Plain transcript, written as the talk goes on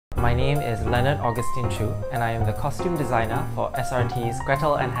My name is Leonard Augustine Choo, and I am the costume designer for SRT's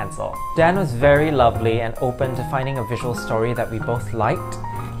Gretel and Hansel. Dan was very lovely and open to finding a visual story that we both liked.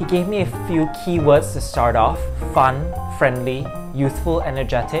 He gave me a few key words to start off: fun, friendly, youthful,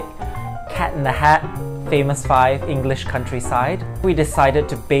 energetic, cat in the hat, famous 5, English countryside. We decided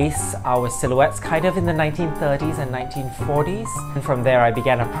to base our silhouettes kind of in the 1930s and 1940s. And from there I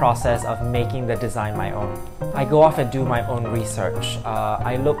began a process of making the design my own. I go off and do my own research.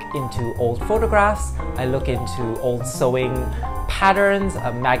 I look into old photographs, I look into old sewing patterns,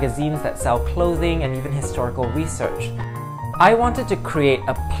 magazines that sell clothing, and even historical research. I wanted to create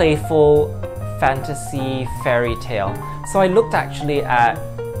a playful fantasy fairy tale. So I looked actually at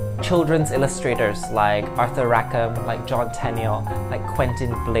children's illustrators like Arthur Rackham, like John Tenniel, like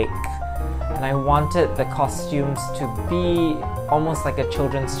Quentin Blake. And I wanted the costumes to be almost like a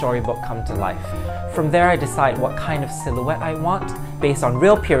children's storybook come to life. From there I decide what kind of silhouette I want based on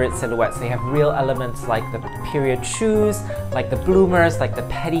real period silhouettes. They have real elements like the period shoes, like the bloomers, like the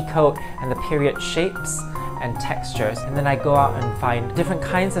petticoat, and the period shapes and textures. And then I go out and find different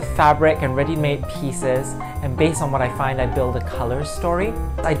kinds of fabric and ready-made pieces, and based on what I find, I build a color story.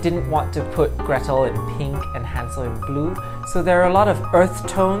 I didn't want to put Gretel in pink and Hansel in blue, so there are a lot of earth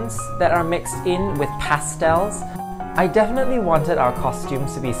tones that are mixed in with pastels. I definitely wanted our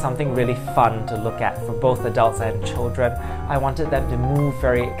costumes to be something really fun to look at for both adults and children. I wanted them to move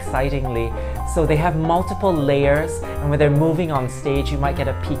very excitingly, so they have multiple layers, and when they're moving on stage you might get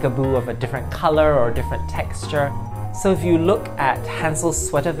a peekaboo of a different color or a different texture. So if you look at Hansel's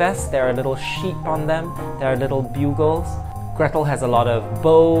sweater vests, there are little sheep on them, there are little bugles. Gretel has a lot of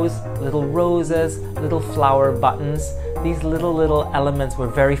bows, little roses, little flower buttons. These little elements were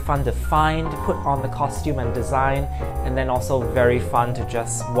very fun to find, put on the costume and design, and then also very fun to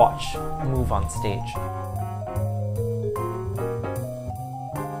just watch move on stage.